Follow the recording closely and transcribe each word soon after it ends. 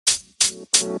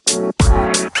She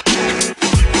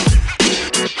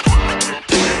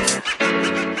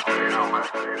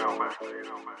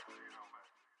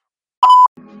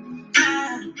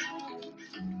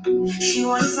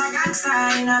wants a gangster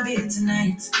in a bed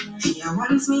tonight. She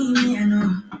wants me, I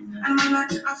know. And man,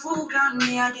 a full ground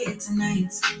me a day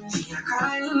tonight. She a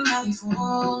calling my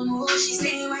phone. Oh, she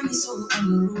say when me so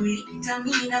unruly. Tell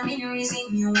me the main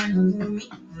reason you want to me.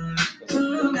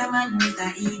 The man with the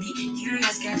ED.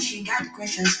 Curious girl, she got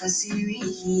questions for Siri.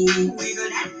 We got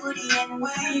that booty and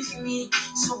wine for me.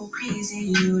 So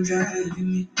crazy, you driving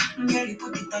me. Girl, you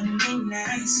put it on me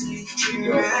nicely. She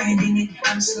riding it,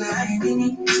 I'm sliding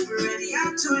it. Spread it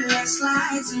out to legs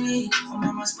slightly. Oh,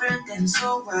 mama spread them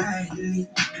so widely.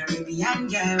 Caribbean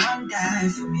girl, won't die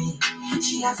for me.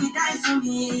 She have to die for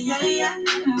me, yeah, yeah.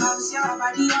 Bounce your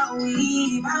body out,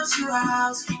 we bounce you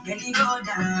out. Girl, you go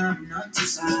down, not to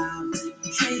south.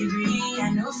 Savory, I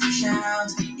know fish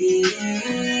out,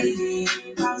 yeah.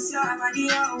 Bounce your body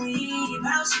out, we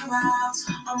bounce you out.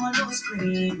 I'm a low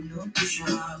scream, no push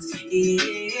out,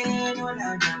 yeah. No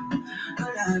louder, no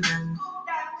louder.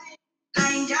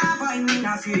 Ninja boy, me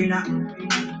not fear that.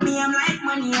 Me, I'm like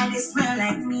money and they smell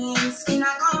like me. Skin I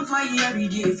come for you every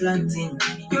day flaunting.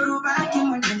 You're back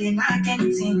in when they not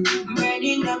anything.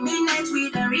 Burning the midnight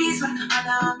with the reason. And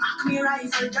I'll cock me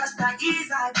rifle just like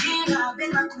ease. I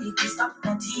better quick to stop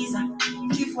the teaser.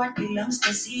 Give what belongs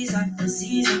to Caesar, the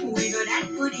season. We got that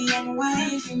booty and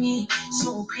wine for me.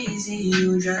 So crazy,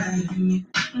 you driving me.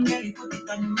 Girl, you put it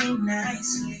on me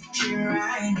nicely. She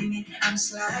riding it, I'm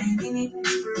sliding it.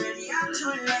 Ready up to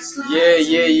let's slide.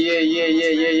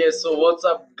 Yeah. So what's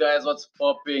up, guys? What's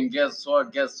popping? Guess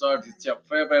what? It's your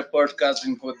favorite podcast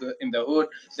in the hood,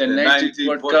 the 90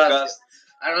 podcast.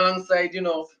 Alongside,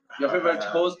 your favorite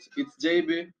host, it's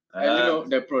JB. And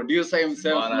the producer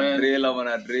himself, man.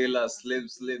 Manadrilla, slip,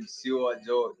 Siwa,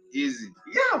 Joe, easy.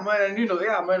 Yeah, man,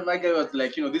 and my guy was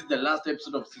like, this is the last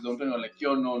episode of season 20. Like,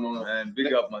 no. Man,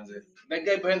 big up, man. That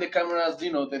guy behind the cameras,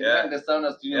 behind the sound,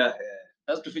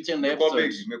 has to feature in the episode.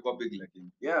 Make big, like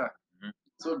him. Yeah.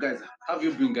 So, guys, how have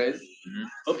you been, guys?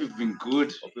 Hope you've been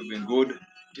good.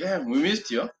 Damn, we missed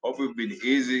you. Hope you've been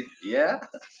easy. Yeah.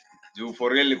 You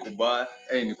for real, Nikubad.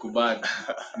 Hey, Nikubad.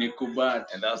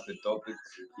 And that's the topic.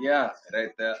 Yeah. Right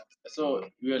there. So,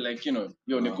 we were like,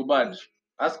 Nikubad.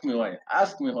 Ask me why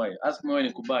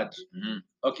Nikubad.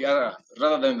 Okay,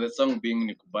 rather than the song being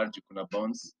Nikubad, you gonna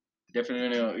bounce.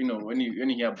 Definitely, when you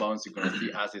hear bounce, you're gonna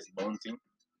see asses bouncing.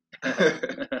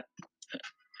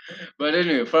 But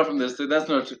anyway, apart from the story, that's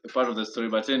not part of the story.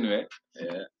 But anyway,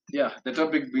 yeah, the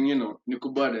topic being,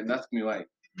 Nikubad, and ask me why.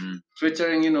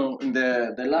 Featuring, in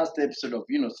the last episode of,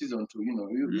 season 2,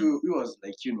 you was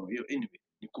like, anyway,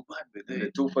 Nikubad, in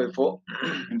the 254.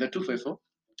 In the 254.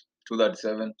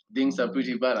 237. Things are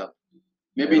pretty bad.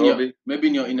 Maybe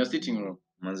in your sitting room.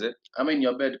 Manze. I mean,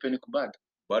 your bed, Nikubad.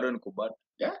 Bado Nikubad.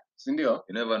 Yeah, sindio.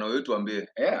 You never know, you tuambie.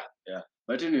 Yeah.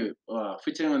 But anyway,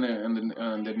 featuring on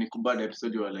the Nikubad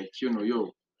episode, you were like,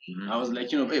 I was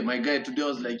like, hey, my guy today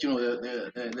was like,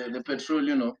 the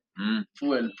petrol,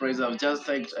 fuel price I've just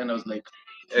hiked, and I was like,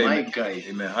 hey, my guy.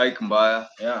 Hike mbaya.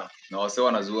 Yeah. Na wase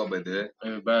wanazua by the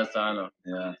way. Mbaya sana.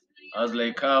 Yeah. I was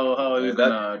like, how are you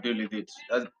gonna deal with it?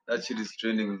 That shit is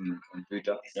trending on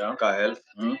Twitter. Yeah. Car health.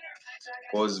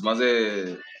 Cause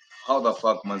maze, how the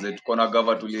fuck maze, tuko na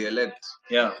gava tuli-elect.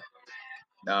 Yeah.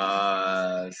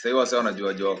 Na sasa wase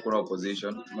wanajua kuna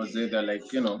opposition. Maze, they're like,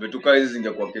 Vetuka hizi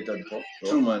zingekuwa catered for.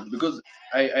 True, man. Because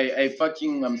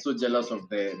I'm so jealous of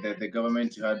the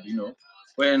government you had,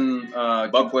 when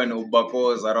back when Ubako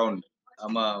was around.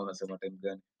 Ama unasema time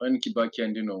gani? When Kibaki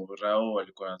and Rao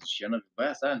walikuwa wanazushiana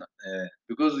vibaya sana.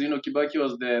 Because Kibaki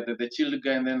was the chill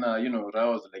guy, and then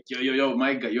Rao was like, yo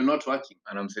my guy, you're not working.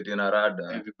 Anamsetia na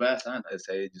rada. Vibaya sana.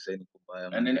 Sasa ni kubaya.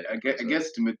 And then I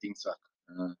guess to make things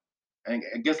work. I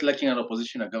guess lacking an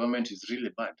opposition, a government is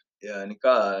really bad. Yeah,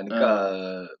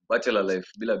 nika bachelor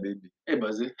life bila baby.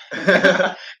 Bazi.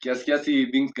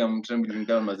 Kiasi things come trembling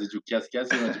down maziju.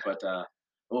 Kiasi unajipata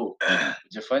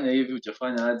ujafanya hivi,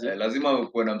 ujafanya aje. Lazima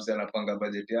uko na msana panga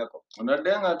budget yako.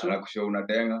 Unadenga tu. Anakushauri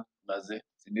unadenga. Bazi.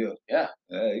 Si ndio? Yeah.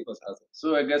 Iko sasa.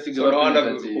 So I guess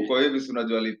uko hivi si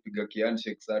unajua alipiga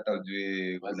handshake hata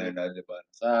ujui kunaendaje bana.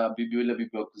 Sasa bibi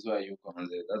wakuzwa yuko.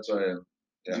 That's why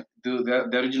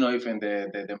the original if and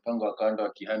the mpango account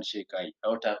wa handshake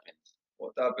what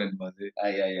happened mazi?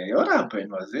 What happened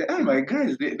mazi? Hey, my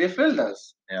guys, they failed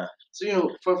us. Yeah.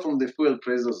 So far from the fuel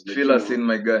prices, feel us in,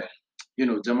 my guy.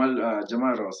 Jamal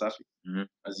Rawasafi,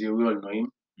 as you all know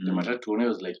him. the matatu owner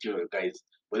was like, yo guys,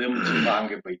 but them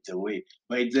mjipange by the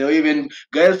way, even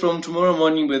guys from tomorrow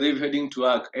morning by they're heading to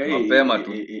work. Mapema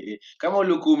tu. Kama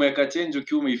ulikuwa umeka change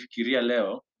ukiwa umeifikiria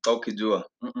leo, Au ukijua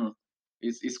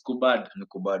it's kubad. ni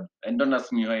kubad. And don't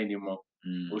ask me why anymore.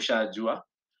 Ushajua.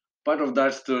 Part of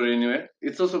that story anyway.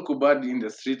 It's also kubad in the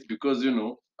streets because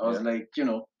I was like,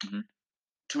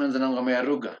 tumeanza na ngoma ya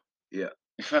Ruga. Yeah.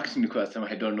 In fact,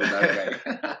 I don't know that guy.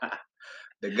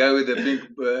 The guy with the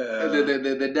pink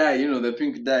the dye, the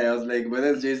pink dye. I was like, but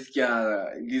let's just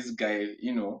scare this guy,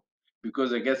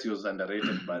 because I guess he was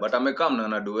underrated. But amekam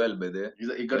na duel by the.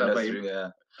 He got a vibe.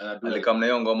 Yeah. Alikam na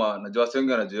hiyo ngoma, najua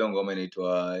wengi wanajua hiyo ngoma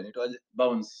inaitwaje?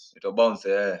 Bounce. Ito Bounce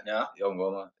Yeah. Hiyo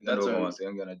ngoma. Ndio ngoma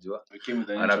wengi wanajua.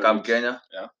 Anakam Kenya.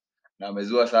 Yeah. Na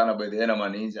amezua sana by the na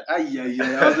maninja. I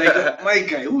was like, my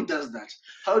guy, who does that?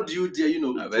 How do you dare,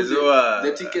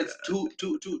 the tickets two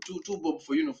bob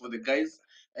for the guys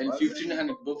and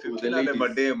 1,500 bob for the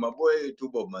ladies. My boy 2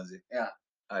 bob manzi. Yeah.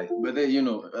 Aye. But then,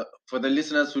 for the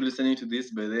listeners who are listening to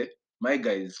this, my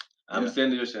guys, I'm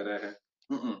sending you sherehe.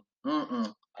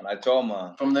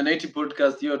 Anachoma. From the 90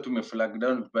 podcast, hiyo tumeflag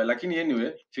down. But lakini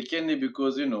anyway, fikeni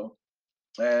because,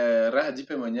 raha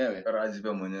jipe mwenyewe.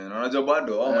 Na unajua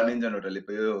bado wao maninja ndio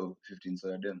utalipa hiyo 15 so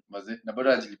ya dem. Maze, na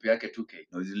bado ajilipe yake 2k.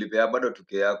 Na ujilipia bado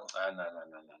 2k yako. Na.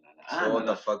 So what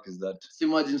the fuck is that?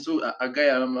 Imagine so a guy,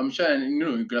 I'm sure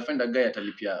you're gonna find a guy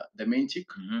atalipia the main chick.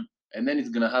 And then it's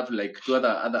gonna have like 2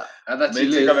 other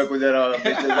chicks amekuja na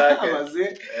pesa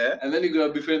zake. And then you're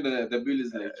gonna befriend the bill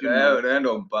is like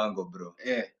ndio mpango bro.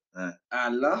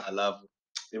 Allah. Alafu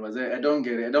I don't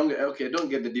get it. I don't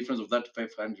get the difference of that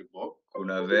 500 bob.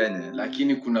 Kuna venye.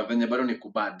 Lakini kuna venye bado ni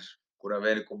kubad. Kuna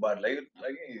venye kubad. Lakini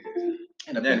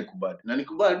ni kubad. Na ni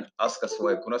kubad. Ask us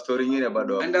why. Kuna story nyingine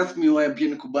bado. And ask me why pia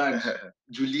ni kubad.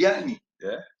 Juliani.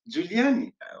 Yeah.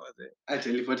 Juliani. Ati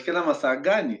alipatikana masaa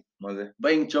gani? Maze.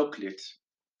 Buying chocolate.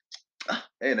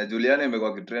 Na Juliani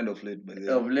imekuwa kitrend of late by the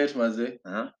way. Of late maze.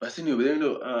 Basi ni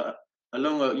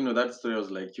along that story I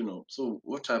was like, so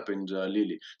what happened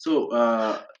Lily? So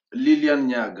Lilian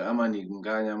Nyaga ama ni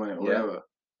Nganya ama whatever.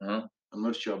 I'm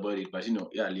not sure about it, but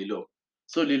Lilo.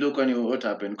 So Lilo, what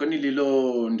happened? Kwani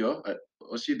Lilo ndio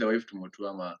was she the wife to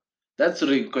Mutua ama? That's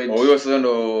quite. Huyo sasa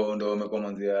ndo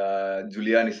umekomanzia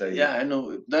Juliani sasa. Yeah, I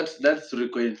know. That's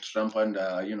quite rampant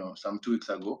some 2 weeks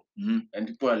ago. And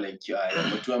people are like,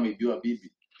 Mutua ameibiwa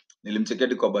bibi.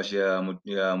 Nilimchekia kwa bashi ya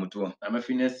Mutua.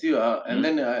 Amefinesiwa and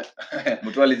then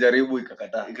Mutua alijaribu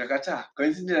ikakataa.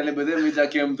 Coincidentally, but then Major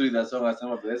came through that song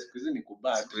asema sikuizi ni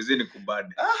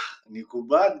kubad. Ni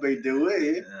kubad by the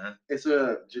way.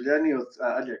 So Juliani was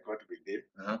earlier caught with it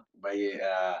by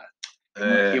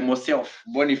himself,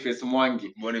 Boniface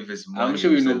Mwangi. I'm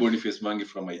sure you know Boniface Mwangi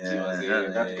from IG.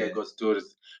 That guy got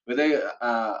stories. But then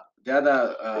the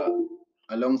other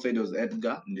alongside was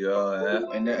Edgar.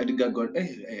 And Edgar got I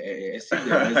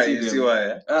see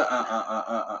why.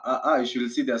 You should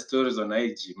see their stories on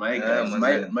IG. My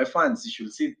guys, my fans, you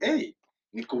should see.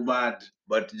 Niko bad.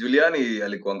 But Juliani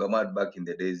alikuanga mad back in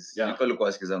the days. Niko alikuwa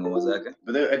asikiza ngoma zake.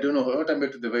 But I don't know what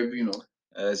happened to the vibe,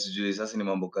 Sijui sasa ni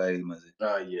mambo kai maze.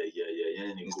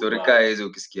 Yeah. Historika hizo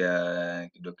ukisikia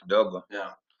kidogo.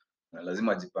 Yeah. Na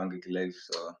lazima ajipange kilife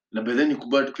so. Na but then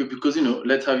kubad because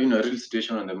let's have a real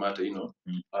situation on the matter,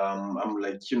 I'm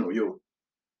like,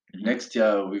 next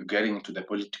year we're getting to the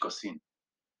political scene.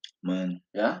 Man.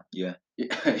 Yeah? Yeah. You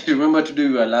remember today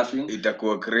we were laughing?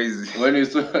 Itakuwa crazy. When we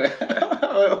saw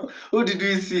who did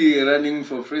we see running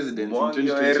for president in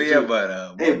 2022?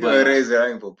 Bwana is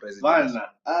running for president.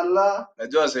 Bana. Allah.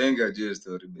 Najua senga hiyo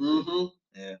story.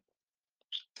 Yeah.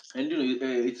 And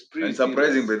it's pretty. And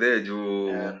surprising by the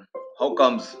you. How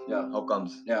comes? Yeah.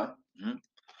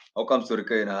 How comes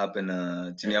story ina happen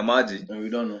chini ya maji? We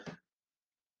don't know.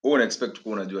 Who expect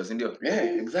kuwa unajua, si ndio?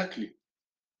 Yeah, exactly.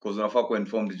 Because unafaa kuwa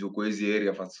informed juu kwa hizi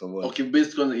area first of all. Okay,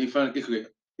 based on if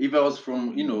I was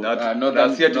from not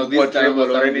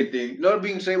tribal or anything, not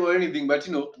being tribal or anything, but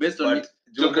based on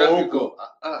geographical.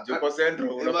 Joko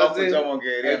Central unafaa kujua monge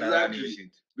area na nani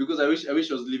shit. Because I wish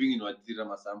I was living in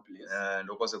Wajir some place.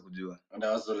 Ndio kosa kujua. And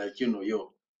I was like,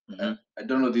 I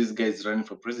don't know this guy is running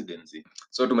for presidency.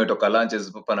 So tumetoka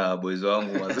lunches papa na boys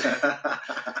wangu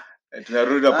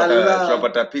tunarudi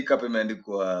tunapata pick up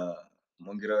imeandikwa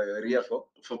Mongira area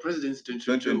for presidency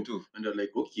 2022. And they're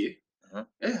like, okay.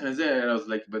 And then I was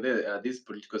like, but this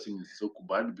political scene is so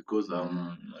bad because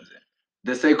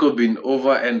the cycle been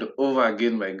over and over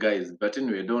again, my guys. But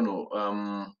anyway, I don't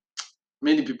know.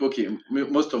 Many people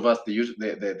most of us, the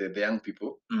young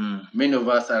people, many of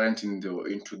us aren't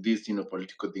into these,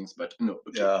 political things. But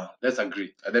okay, let's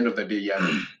agree. At the end of the day,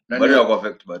 but not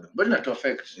affect, but not to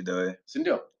affect. Either way.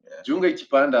 Sindio? Junga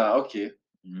ikipanda, okay.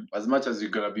 As much as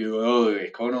you're gonna be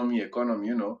economy,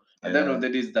 you know, at the end of the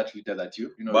day is that leader that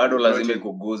you know. Bado you brought lazima in.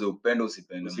 ikuguze upende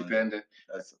usipende. Usipende.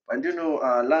 That's And you know,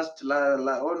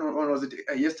 when was it?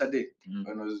 Yesterday,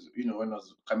 when I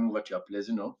was coming over to your place,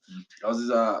 you know, I was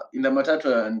in the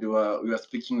matatu and we were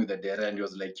speaking with the dere, and he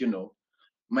was like, you know,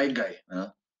 my guy,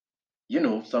 you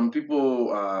know, some people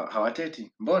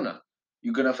hawateti. Mbona?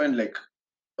 You're gonna find like,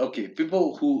 okay,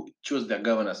 people who chose their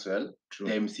governor as well,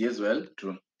 the MC as well.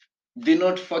 True. They're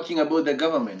not fucking about the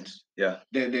government. Yeah.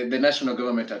 The national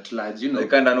government at large, you know. They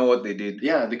kind of know what they did.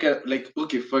 Yeah, they can, like,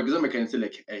 okay, for example, I can say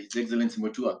like His Excellency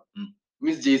Mutua.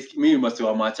 Me must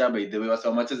be macha by the way, was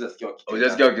macha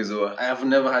Hujasikia wakizua. I have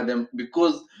never had them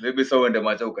because maybe so uende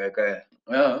macha ukaekae.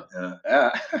 Yeah.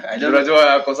 I don't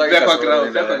know.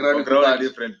 Background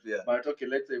different pia. But okay,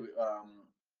 let's say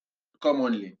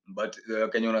commonly. But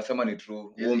Kenya unasema ni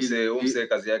true. Yes, umse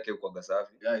kazi yake kwa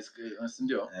gasafi. Yeah, it's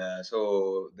ndio.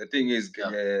 So the thing is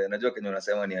najua Kenya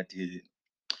unasema ni ati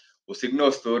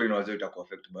usignore story na wajua itaku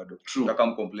affect bado.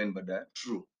 Utaka complain baadaye.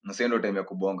 True. Na sasa ndio time ya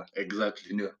kubonga.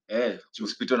 Exactly. Ndio.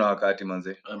 Usipite na wakati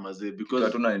manze. Manze because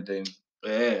hatuna time.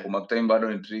 Kumark time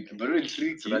bado ni tricky.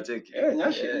 Tunacheki.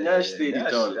 Nyash said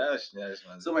it all. Nyash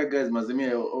manze. So my guys,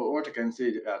 mazimia, what I can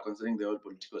say concerning the whole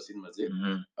political scene maze.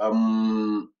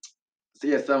 So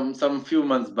yeah, some few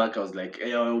months back I was like,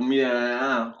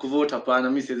 kuvota hapana,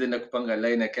 mimi siwezi enda kupanga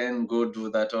line, I can't go do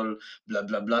that all blah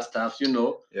blah blah stuff, you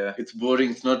know. Yeah. It's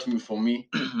boring, it's not for me.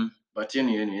 But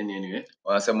anyway.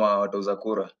 Wanasema watauza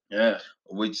kura. Yeah.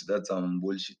 Which that's some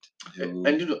bullshit.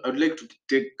 And you know, I would like to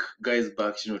take guys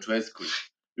back, you know, to high school.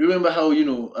 Remember how, you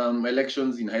know,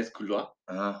 elections in high school were?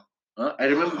 I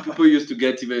remember people used to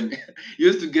get, you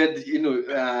know,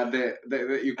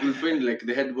 you could find like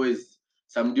the head boys.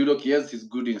 Some dude, yes, he's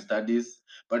good in studies,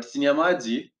 but senior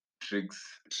maji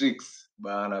tricks.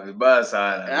 Bana vibaya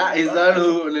sana. Is that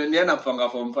who ni anapanga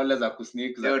form pale za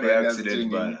kusneak za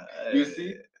accident bana. You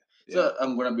see? So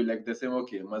I'm gonna be like the same.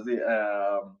 Okay, mazi.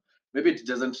 Maybe it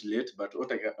doesn't relate, but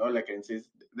all I can say is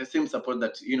the same support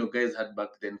that, you know, guys had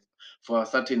back then for a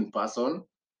certain person.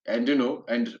 And you know,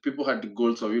 and people had the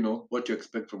goals of, you know, what you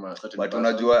expect from a certain person. But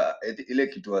unajua ile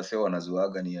kitu wase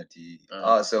wanazuaga ni ati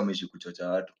wase wameishi kuchocha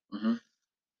watu.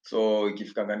 So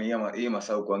ikifika ni hii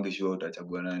masaa kwangi sure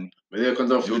utachagua nani.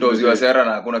 Utauziwa sera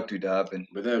na hakuna kitu ita happen.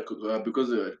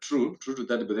 Because true to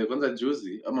that, but kwanza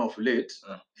juzi ama of late,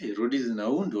 hey, roads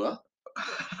zinaundwa.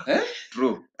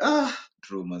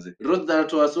 True maze. Roads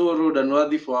that were so road and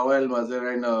worthy for a while maze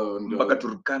right now. Mpaka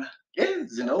Turkana.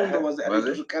 Zinaundwa maze.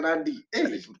 Turkana hadi.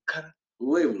 Turkana.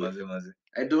 Wewe maze.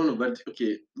 I don't know, but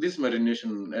okay, this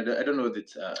marination, I don't know if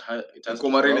it's it has to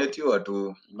marinate you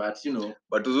to, but you know,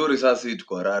 but uzuri sasa hii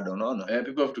tuko rada, unaona?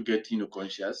 People have to get, you know,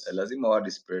 conscious. Lazima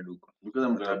wadi spread huko. Because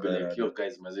I'm gonna be like, yo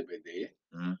guys, maze by the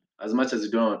as much as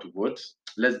you don't want to vote,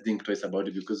 let's think twice about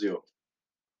it, because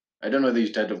I don't know whether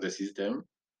you're tired of the system.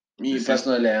 Me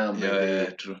personally, I am.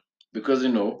 Yeah, true. Because, you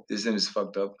know, system is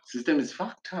fucked up.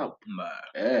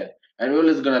 And we're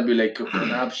always gonna be like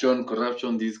corruption,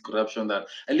 this, corruption, that.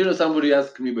 And you know, somebody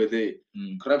asked me, by the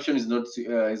corruption is not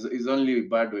is only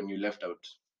bad when you left out.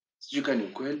 You can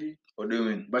ukweli. What do you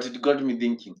mean? But it got me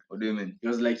thinking. What do you mean? It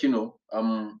was like, you know,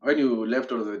 when you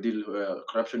left out of the deal where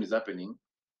corruption is happening,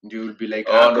 you will be like,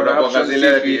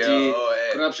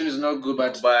 corruption is not good,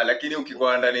 but lakini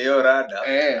ukikuwa ndani hiyo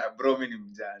rada, bro mimi ni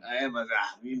mjana.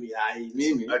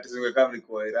 Mimi hata siwe kama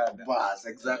niko irada. Bas,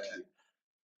 exactly.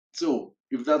 So,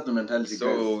 if that's the mentality, so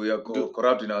guys, we are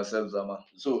corrupting ourselves, ama.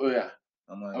 So,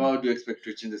 how do you expect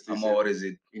to change the system? What is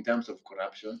it in terms of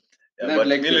corruption? Yeah, but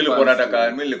mimi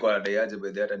nilikuwa nadaiaje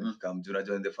by the time nikamjua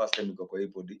join the first time niko kwa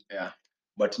hipodi. Yeah.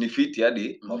 But ni fit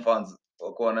hadi mafans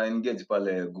wako wana engage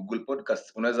pale Google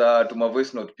Podcast. Unaweza tuma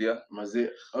voice note pia.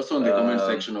 Also on the comment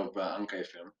section of Anchor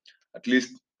FM. At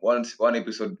least one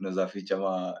episode tunaweza feature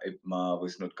ma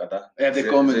voice note kata. Yeah, the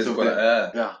comments of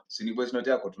Si ni voice note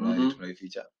yako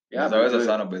tunaifeature. Yeah, zaweza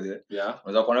sana by the way. Yeah.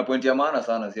 Unaweza kuona point ya maana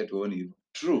sana si tuone hivyo.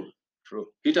 True.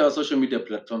 Hit our social media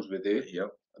platforms by the way.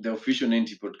 Yep. The official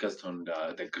 90 podcast on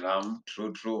the gram.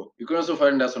 True. You can also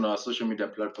find us on our social media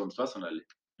platforms personally.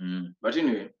 But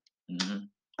anyway,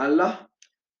 Allah,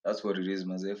 that's what it is,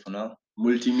 maze, for now.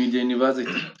 Multimedia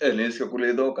University. Nilisikia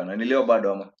kule dhoka na nileo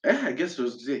bado ama. I guess it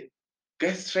was today.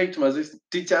 Guys, straight maze,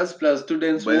 teachers plus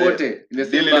students wote in the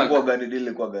same bag.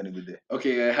 Ilikuwa gani bide?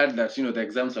 Okay, I heard that, you know, the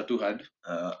exams are too hard.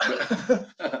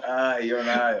 Hiyo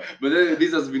nayo. But then,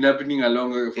 this has been happening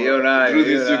along through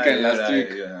this week and last week.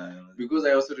 Because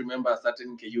I also remember a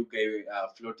certain KU guy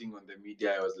floating on the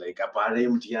media. I was like, apana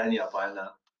mtihani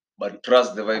apana. But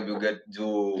trust the vibe you get,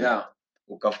 Joe. Yeah.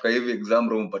 ukafika hivi exam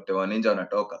room upate waninja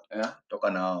wanatoka. Toka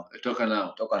nao.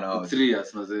 3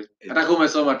 years mazee. Hata kama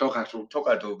umesoma toka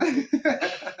tu.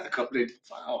 Corporate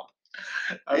power.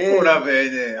 Hakuna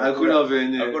venye. Hakuna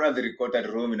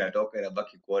 3/4 room inatoka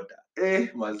inabaki quarter.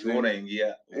 Mazee.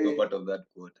 Unaingia uko part of that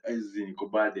quarter. Hizi niko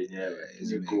bad yenyewe.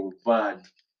 Niko bad.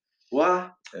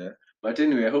 But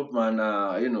anyway, I hope man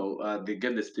they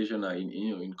get the situation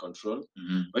in control.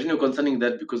 But concerning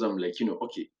that, because I'm like,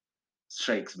 okay,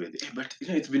 strikes baby. But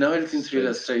it's been a while since we had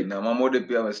a strike. Na mamode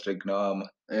pia wa strike na wama.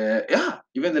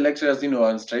 Even the lecturers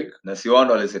on strike. Na si wao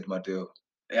ndo waliset Mateo.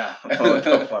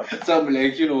 So I'm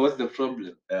like, what's the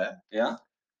problem?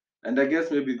 And I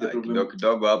guess maybe the problem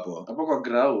kidogo hapo kwa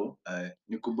grao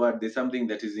ni kubad. There's something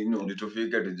that is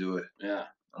nitufike tujue.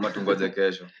 Ama tungoje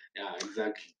kesho.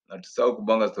 Exactly. Na tusahau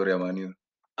kubanga story ya Manu.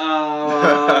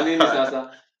 Nini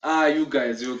sasa? You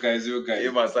guys. Hii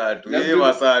masaa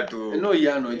tu. No,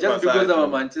 just because I'm a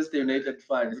Manchester United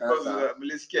fan. Sasa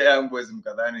mlisikia Young Boys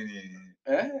mkadhani ni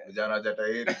vijana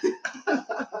jatairi.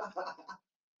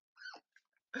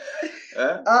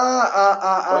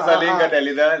 Kwanza Lingard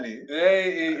alidhani.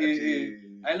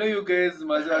 I know you guys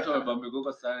maze watu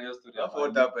wamebambika sana hiyo story.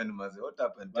 What happened maze? What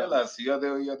happened? Tell us,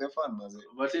 you're the fan maze.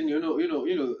 But then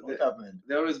what happened?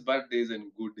 There are always bad days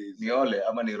and good days. Ni Ole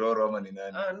ama ni Roro ama ni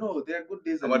nani? No, there are good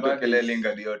days and bad days. Ama tukele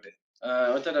Lingard yote.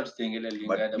 Wacha tusiengele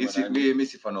Lingard bana. Mimi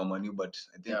si fan wa Manu but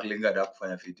I think Lingard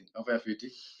hakufanya fiti.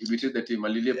 He betrayed the team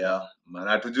alilia.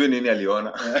 Maana hatujui nini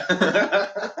aliona.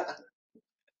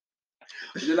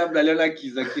 Ndio labda aliona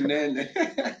kiza kinene.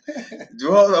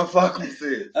 How the fuck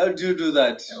mse? How do you do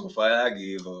that? Ufayagi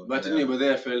hivyo. But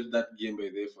I felt that game by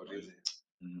there for real.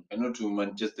 I know to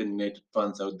Manchester United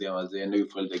fans out there, I know you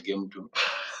felt the game too.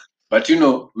 But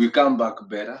we come back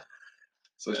better.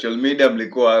 Social media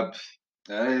mlikuwa wapi?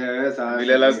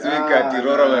 Vile last week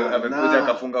Tiroro amekuja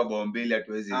akafunga bao mbili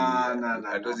hatuwezi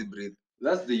breathe.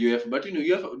 That's the UEFA, but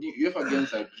UEFA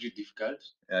games are pretty difficult.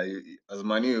 As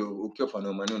Manu ukiwa fan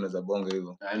wa Manu unaweza bonga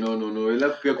hivyo. No. Ila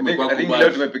pia kumekuwa kubaya. I think leo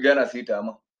tumepigana 6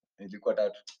 ama ilikuwa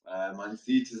 3. Man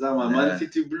City zama Man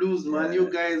City Blues man you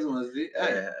guys mazi.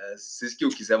 Sisiki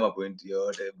ukisema point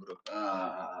yote bro.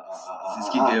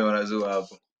 Sisiki game wanazua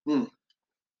hapo.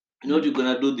 You're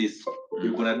gonna do this.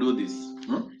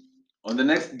 On the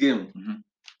next game.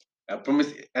 I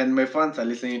promise, and my fans are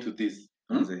listening to this.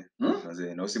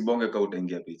 Maze, na usibonge ka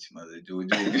utaingia pitch maze.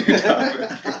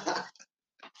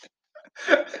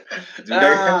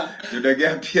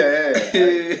 Judagea pia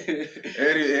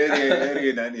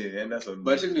Eri nani Anderson.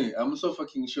 But I'm so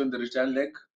fucking sure the return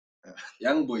leg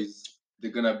Young Boys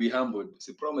they're gonna be humbled.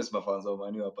 Si promise mafans wa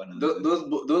Manu hapa na.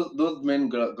 Those men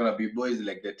gonna be boys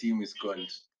like the team is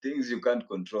called. Things you can't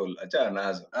control. Achana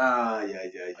nazo.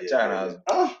 Yeah. Achana nazo.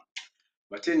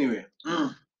 But anyway,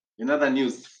 in other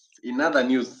news.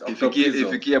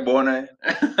 Ifikie Bona.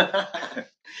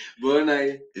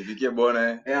 Ifikie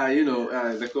Bona.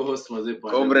 The co-host was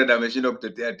Comrade ameshindwa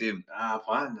kutetea team.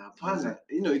 Hapana.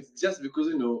 It's just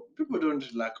because people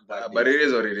don't like bad days. But it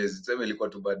is what it is. Sema ilikuwa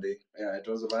tu bad day. Yeah, it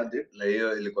was a bad day. Like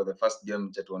hiyo ilikuwa the first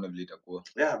game cha tuone vile itakuwa.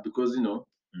 Yeah, because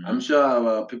I'm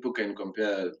sure people can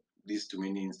compare these to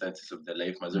many instances of their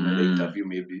life. Mazuma interview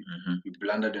maybe. You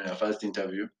blundered in your first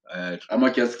interview. Ama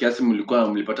kiasi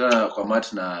mlipatana kwa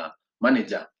match na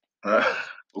manager.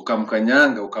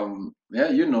 Ukamkanyanga,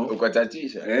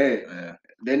 ukachachisha.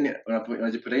 Then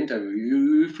unajipata interview,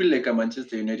 you feel like a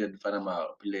Manchester United fan ama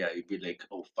player, you be like,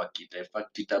 oh fuck it, I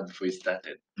fucked it up before it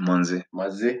started. Maze.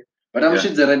 But I'm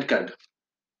sure it's a red card.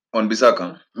 On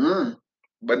Bissaka.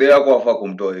 But they are kwa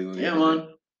kumtoa hiyo. Yeah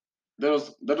man.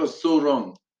 That was so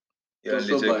wrong. Yeah,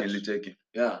 licheki.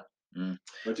 Yeah.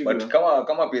 But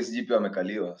kama PSG pia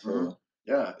wamekaliwa. So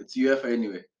yeah, it's UEFA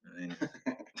anyway.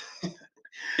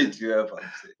 It's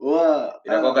UEFA.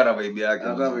 Inakuwa na vibe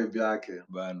yake.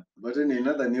 Bana. But in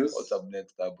another news, what's up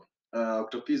next hapo?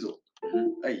 Octopizzo.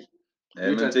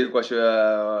 Mtaki kwa show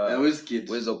ya Wizkid.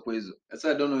 Wezo.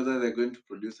 So I don't know whether they're going to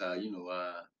produce a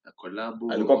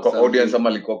collab. Alikuwa kwa audience ama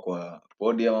alikuwa kwa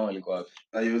podium ama alikuwa wapi?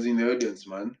 I was in the audience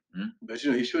man. But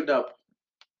he showed up.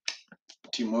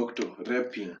 Team Octo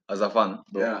rapping as a fan.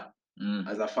 Bro. Yeah.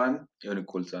 As a fan. Hiyo ni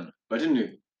cool sana. But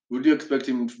anyway, would you expect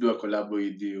him to do a collab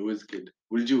with the Wizkid?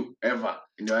 Would you ever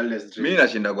in your wildest dreams? Mimi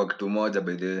nashinda kwa kitu moja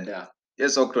by the way. Yeah.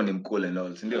 Yes, Octo ni mcool and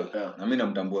all, si ndio? Yeah. Na mimi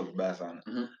namtambua vibaya sana.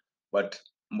 But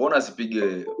mbona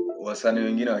asipige wasanii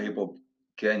wengine wa hip hop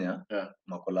Kenya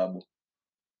makolabo?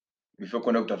 Before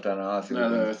kwenda kutafuta na wasi.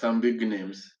 Some big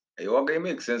names. It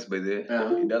makes sense by the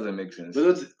way. It doesn't make sense.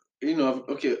 But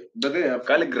okay, but they have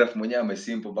Calligraph mwenyewe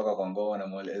amesimple mpaka kwa ngoma na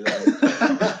mweleza.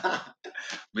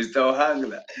 Mr.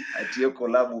 Ohangla atiyo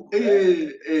collab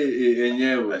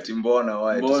yenyewe ati mbona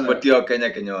wae tusipatie wa Kenya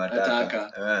Kenya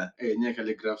wataka yenyewe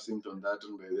calligraph symptom that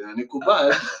ni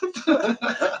kubad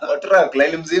Otra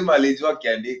line mzima alijua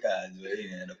kiandika ajue hii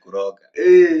inaenda kuroga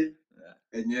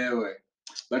yenyewe.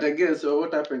 But I guess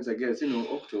what happens, I guess,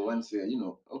 Octo once,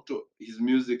 Octo, his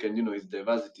music and, his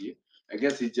diversity, I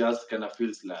guess he just kind of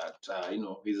feels like,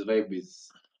 his vibe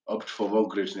is opt for more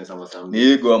greatness or something.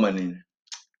 Ni ego ama nini?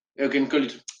 You can call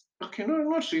it, okay, no,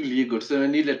 not really ego. So I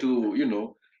needed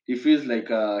to, he feels like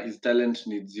his talent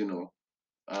needs,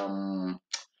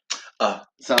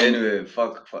 anyway,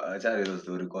 fuck achana hizo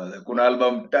story kwanza. Kuna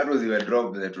album 3 ziwe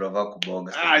drop za tunafaa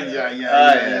kubonga.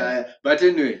 Yeah. But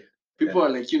anyway, people are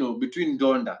like, between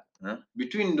Donda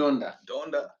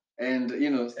and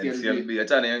CLB.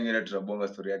 Achana yengine tutabonga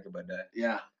story yake baadaye.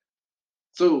 Yeah.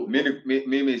 So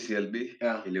mimi CLB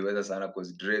iliweza sana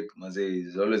cause Drake mazee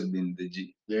is always been the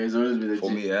G. Yeah, he's always been the G.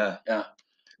 For me, yeah.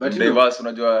 But diverse,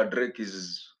 unajua Drake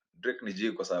ni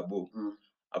G kwa sababu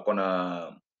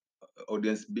akona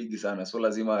audience big sana, so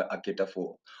lazima aketa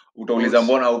for. Utauliza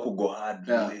mbona huko go hard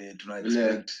vile tuna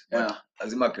expect.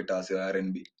 Lazima aketa wase wa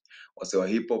R&B, wase wa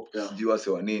hip hop, sijui wase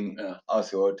wa nini,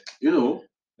 wase wote.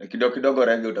 Kidogo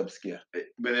reggae utapsikia.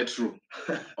 But that's true.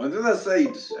 On the other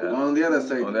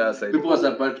side, people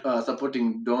are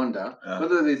supporting Donda.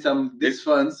 Whether there's these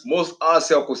fans, most are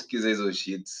kusikiza hizo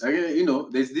shits. Okay,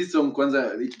 there's this song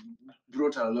kwanza, it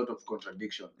brought a lot of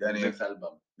contradiction in this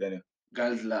album.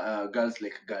 Girls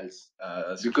like girls.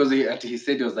 Because he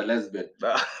said he was a lesbian.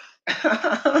 I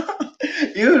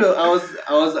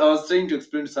was trying to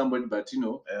explain to somebody, but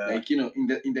like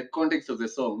in the context of the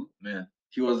song,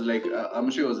 he was like, I'm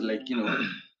sure he was like,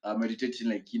 meditating,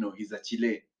 like, he's a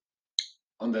Chile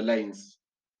on the lines.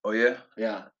 Oh yeah?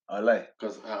 Yeah. I lie.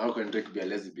 Because how can Drake be a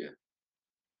lesbian?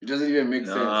 It doesn't even make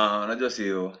sense. Unajua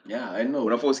sio. Yeah, I know.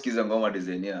 Unaposikiza ngoma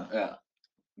design yeah.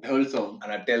 The whole song.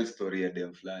 And I tell story ya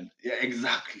dem fulani. Yeah,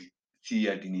 exactly. Si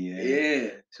ati ni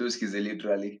yeah. So usikize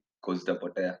literally cause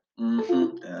utapotea.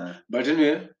 But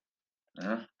anyway,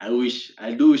 I do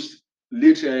wish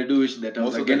that I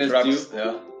was against you.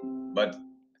 Yeah. But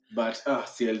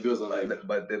CLB was alive.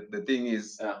 But the thing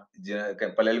is,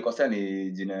 pale alikosea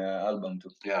ni jina ya album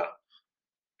tu. Yeah.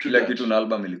 Kila kitu na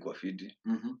album ilikuwa fiti.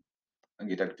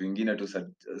 Angeta kitu kingine tu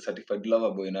certified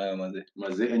lover boy nayo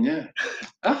maze yenyewe.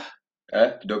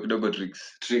 Kidogo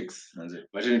tricks maze.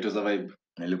 But it was a vibe.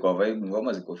 Ilikuwa vibe,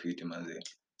 ngoma ziko fiti maze.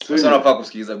 So unafaa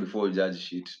kusikiza before judge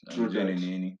shit. Unajua ni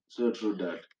nini. So true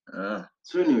that.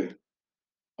 So anyway,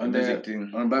 on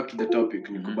back to the topic,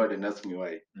 Nikubad and ask me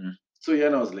why. So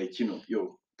Yana was like,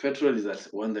 yo, petrol is at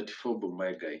 134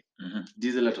 my guy.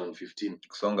 Diesel at 115.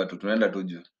 Kusonga tu tunaenda tu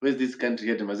juu. Where's this country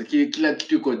getting? Maziki kila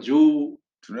kitu iko juu.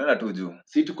 Tunaenda tu juu.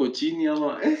 Si tuko chini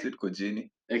ama si tuko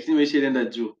chini. Lakini maisha inaenda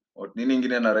juu. Nini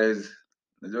nyingine na raise?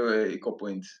 Najua iko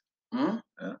points.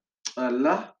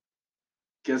 Allah.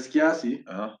 Kiasi.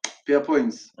 Pia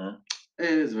points.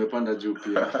 Zimepanda juu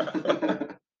pia.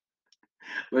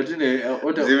 But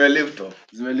zime lift off.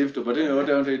 But what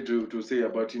I wanted to say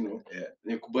about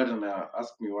Nikubad and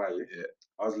ask me why.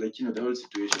 I was like, the whole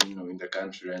situation in the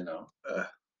country right now,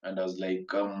 and I was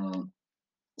like,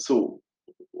 so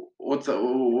what's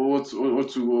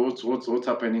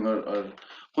happening, or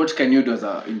what can you do as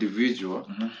an individual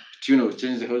to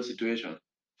change the whole situation?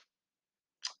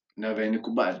 Now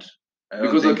Nikubad.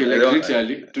 Because like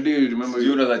literally today you remember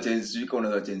you know that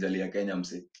change ali ya Kenya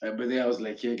mse. But then I was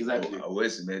like, yeah, exactly.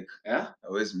 Always make.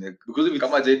 Because if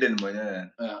kama Jaden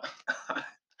mwenyewe.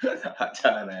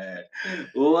 Achana.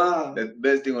 Wow. The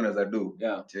best thing unaweza do.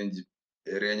 Yeah. Change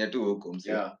area yenye tu huko mse.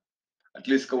 Yeah. At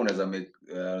least kama unaweza make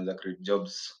create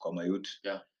jobs kwa my youth.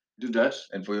 Yeah. Do that.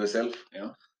 And for yourself.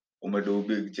 Yeah. Umedo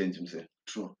big change mse.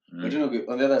 True. But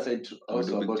on the other side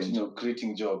also about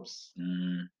creating jobs.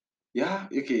 Yeah,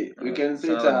 okay. We can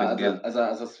say it as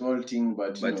a small thing,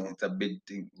 but it's a big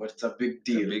thing. But it's a big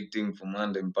deal. It's a big thing for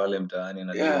Monday pale mtaani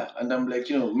na. Yeah, and I'm like,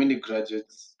 many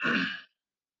graduates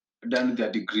done their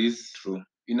degrees. True.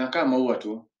 Inakaa maua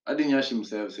tu. Hadi Nyashi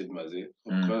himself said maze.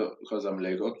 Because I'm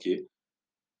like, okay.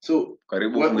 So,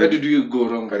 where did you go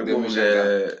wrong? Karibu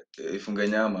ifunge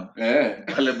nyama.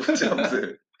 Pale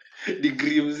bucha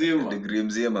Degree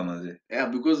mzima maze. Yeah,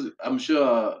 because I'm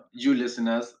sure you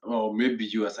listeners, or maybe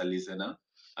you as a listener,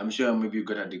 I'm sure maybe you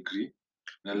got a degree.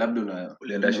 Na labda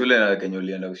ulienda shule na Kenya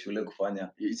ulienda shule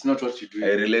kufanya. It's not what you do.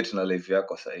 I relate na life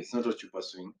yako sasa. It's not what you're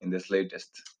pursuing. In the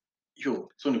slightest. Yo,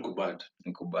 so Nikubad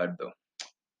though.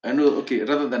 I know, okay,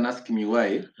 rather than asking me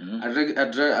why,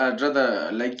 I'd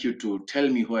rather like you to tell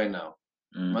me why now.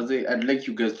 Maze, I'd like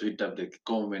you guys to hit up the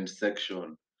comment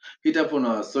section. Hit up on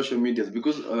our social medias,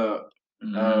 because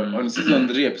on season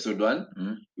 3 episode 1,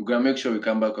 we're gonna make sure we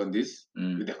come back on this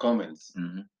with the comments.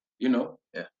 You know,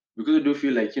 because we do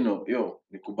feel like, you know, yo,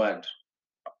 nikubad.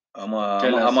 Ama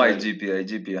IGP.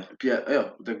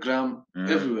 Yeah, the gram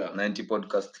everywhere. 90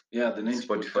 podcast. Yeah, the 90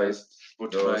 Spotify.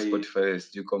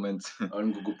 Spotify. Do comments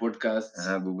on Google Podcasts.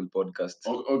 Google Podcasts.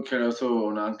 Okay, also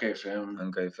on Anchor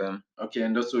FM. Okay,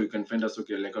 and also you can find us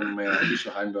like on my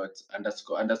official handle at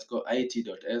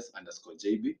 _it.s_jb.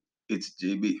 It's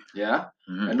JB. Yeah.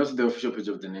 And also the official page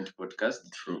of the 90 podcast.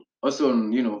 True. Also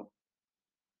on, you know,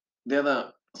 the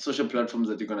other social platforms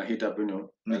that you're gonna hit up, you know,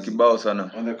 nikibao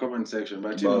sana on the comment section,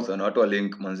 but kibao sana watu wa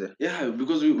link manze. Yeah,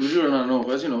 because we really wanna know,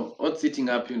 because you know what's eating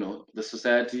up, you know, the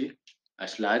society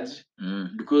at large.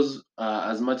 Because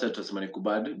as much as it's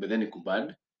kubad, but then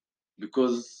kubad,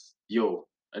 because yo,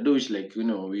 I do wish like, you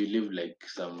know, we live like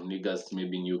some niggas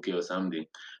maybe in UK or something,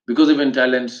 because even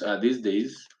talent these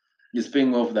days is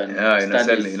paying off than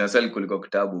studies. Inasell kuliko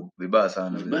kitabu vibaya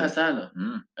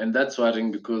sana. And that's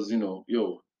worrying because, you know,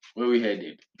 yo, where we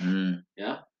headed.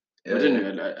 Yeah. But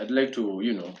anyway, I'd like to,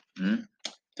 you know,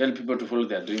 tell people to follow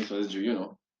their dreams, as you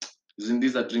know. Isn't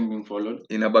this a dream being followed?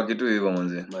 Inabaki tu hivyo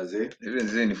manze. Even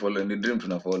this ni follow, ni dream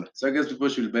tuna follow. So I guess people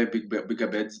should buy bigger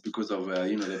beds because of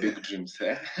you know, the big dreams.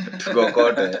 Tuko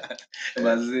kote.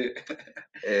 Maze.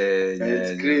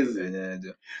 It's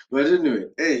crazy. But anyway,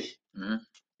 hey.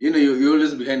 You know, you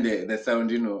always behind the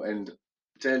sound, you know, and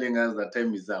telling us that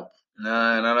time is up.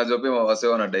 Na najua pia wase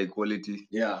wanadai quality.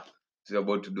 Yeah. So you're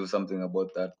about to do something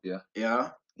about that,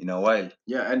 yeah. In a while.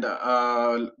 Yeah, and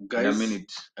guys, in a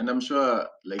minute. And I'm sure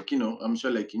like, you know,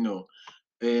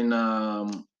 in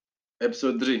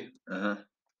episode 3.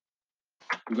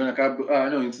 We're gonna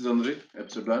come in season 3,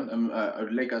 episode 1. I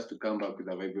would like us to come back with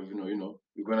a vibe of, you know,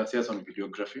 we're gonna see us on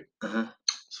videography.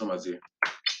 So mazi.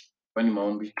 Pani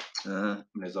maombi.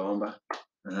 Mnaweza omba.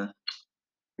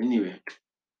 Anyway.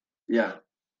 Yeah.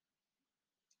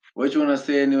 What you wanna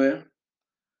say anyway?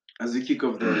 As we kick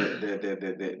off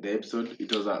the episode,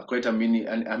 it was quite a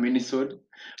mini-sode,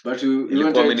 but we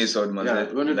wanted mini-sode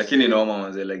manze. Lakini noma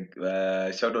manze, like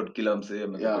shout out kila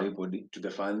msee to the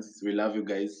fans. We love you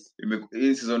guys.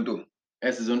 In season 2.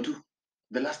 Season 2.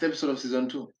 The last episode of season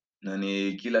 2. Na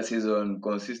ni kila season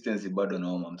consistency bado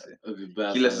noma msee.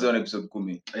 Kila season episode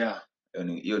 10. Yeah.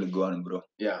 Hiyo ni gone bro.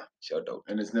 Yeah. Shout out.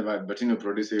 And it's never, but you know,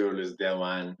 producer you're always there,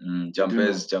 man.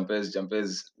 Champes.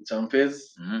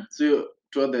 So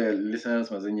to all the listeners,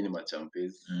 mazenyi ni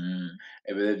machampes.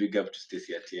 A very big up to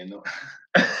Stacy Atieno.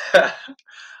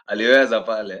 Aliweza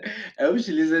pale. I wish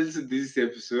you listened to this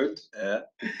episode.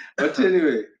 But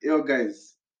anyway, yo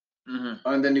guys.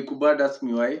 And then Nikubad asked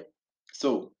me why.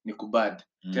 So Nikubad,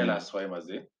 tell us why,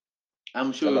 maze.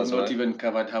 I'm sure we've not even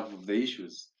covered half of the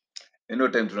issues.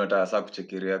 Time tunataka sasa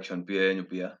kucheki reaction pia yenyu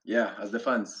pia. Yeah, as the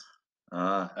fans.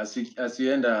 As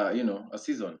you end you know, a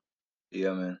season.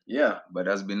 Yeah, man. Yeah, but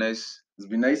it's been nice. It's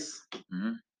been nice.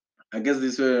 I guess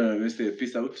this way we say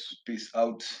peace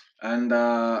out. And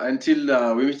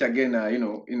until we meet again, you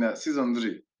know, in season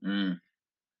 3.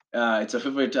 It's a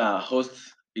favorite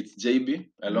host. It's JB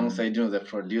alongside, you know, the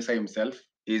producer himself.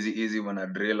 Easy mana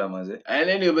driller maze. And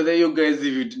anyway, but you guys,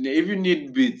 if you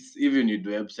need beats, if you need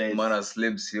websites, mana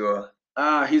slips here.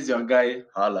 He's your guy.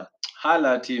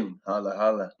 Hala team.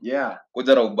 Hala. Yeah.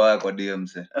 Kuja na ubaya kwa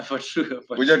DMs. For sure.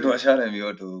 Kuja tuwashane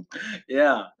mioto huko.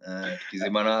 Yeah.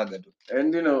 Tukizimanaga tu.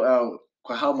 And you know,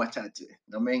 kwa hao machache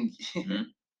na mengi.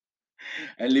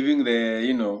 And leaving the,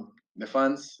 you know, the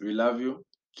fans, we love you.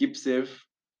 Keep safe.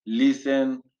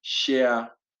 Listen, share,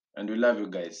 and we love you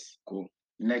guys. Cool.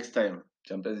 Next time.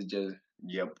 Champezi jazz.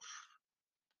 Yep.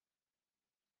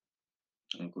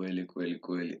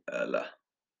 Kweli. Ala.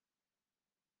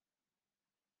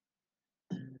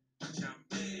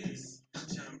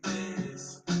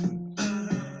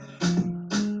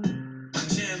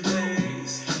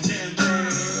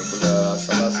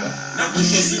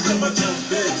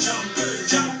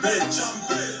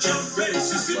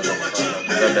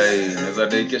 Neza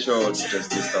dai kesho test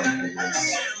this stuff.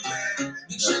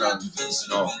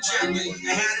 No.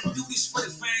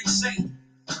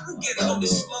 Get on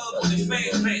this slug on the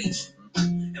fan page.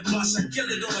 And plus I kill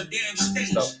it on a damn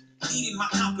stage. Eating my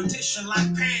competition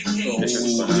like pancakes.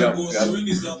 I think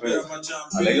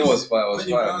it was fire.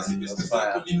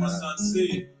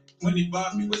 When he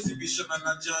bought me was exhibition and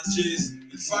a John Chase.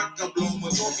 In fact, I blow my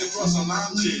talking across a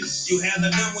lamb chase. You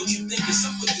haven't done what you think is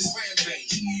up with this fan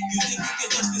page. You think you can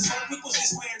just this home because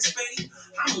this man's spade?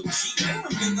 I'm a G, man,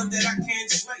 I'm big up that I can't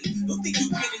slay. Don't think you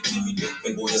can intimidate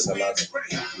me, boy, this man's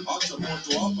spray. I'll jump on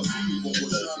to up, I see you go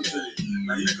with Shante.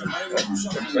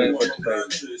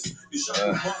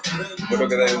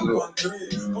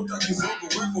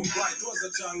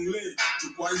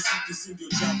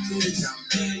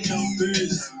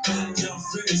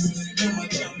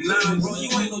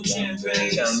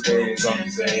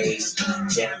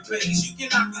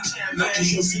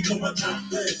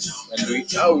 And we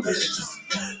out.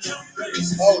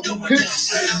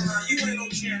 Peace.